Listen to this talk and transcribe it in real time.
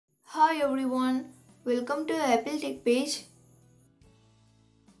Hi everyone, welcome to Apple Tech page.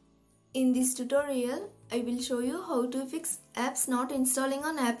 In this tutorial, I will show you how to fix apps not installing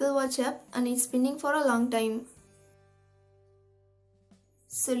on Apple Watch app and it's spinning for a long time.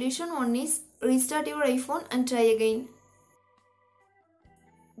 Solution 1 is restart your iPhone and try again.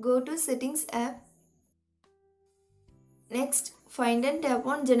 Go to Settings app. Next, find and tap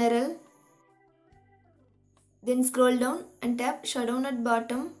on General. Then scroll down and tap Shutdown at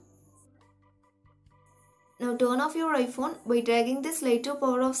bottom. Now turn off your iPhone by dragging the slide to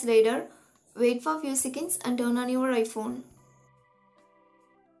power off slider. Wait for few seconds and turn on your iPhone.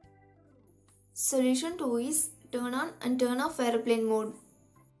 Solution 2 is turn on and turn off airplane mode.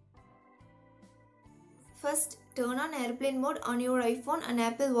 First, turn on airplane mode on your iPhone and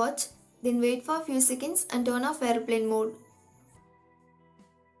Apple Watch, then wait for few seconds and turn off airplane mode.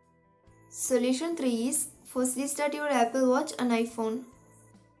 Solution 3 is first restart your Apple Watch and iPhone.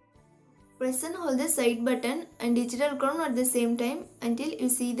 Press and hold the side button and digital crown at the same time until you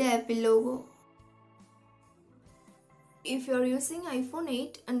see the Apple logo. If you are using iPhone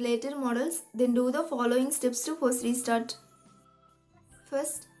 8 and later models, then do the following steps to force restart.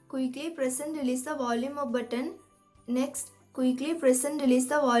 First, quickly press and release the volume up button. Next, quickly press and release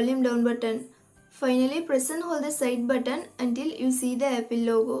the volume down button. Finally, press and hold the side button until you see the Apple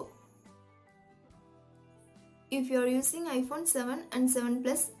logo. If you are using iPhone 7 and 7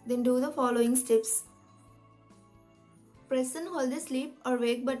 Plus, then do the following steps. Press and hold the sleep or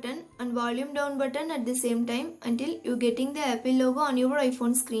wake button and volume down button at the same time until you getting the Apple logo on your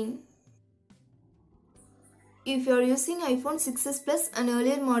iPhone screen. If you are using iPhone 6s Plus and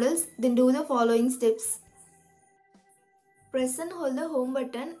earlier models, then do the following steps. Press and hold the home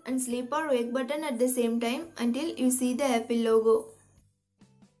button and sleep or wake button at the same time until you see the Apple logo.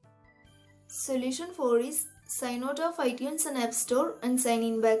 Solution 4 is sign out of iTunes and App Store and sign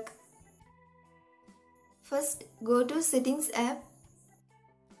in back. First, go to Settings app.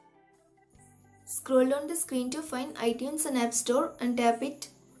 Scroll down the screen to find iTunes and App Store and tap it.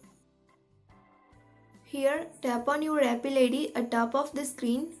 Here, tap on your Apple ID at top of the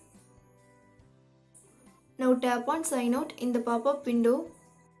screen. Now tap on Sign Out in the pop-up window.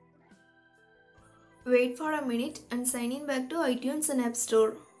 Wait for a minute and sign in back to iTunes and App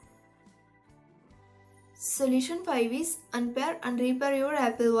Store. Solution 5 is unpair and repair your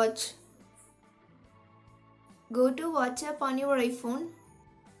Apple Watch. Go to Watch app on your iPhone.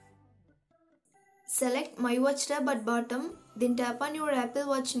 Select My Watch tab at bottom, then tap on your Apple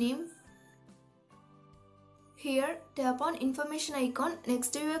Watch name. Here, tap on information icon next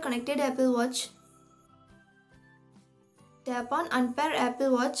to your connected Apple Watch. Tap on Unpair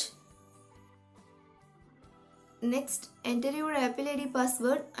Apple Watch. Next, enter your Apple ID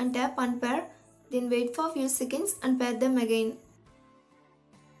password and tap Unpair. Then wait for few seconds and pair them again.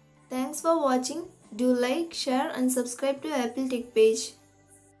 Thanks for watching. Do like, share and subscribe to Apple Tech page.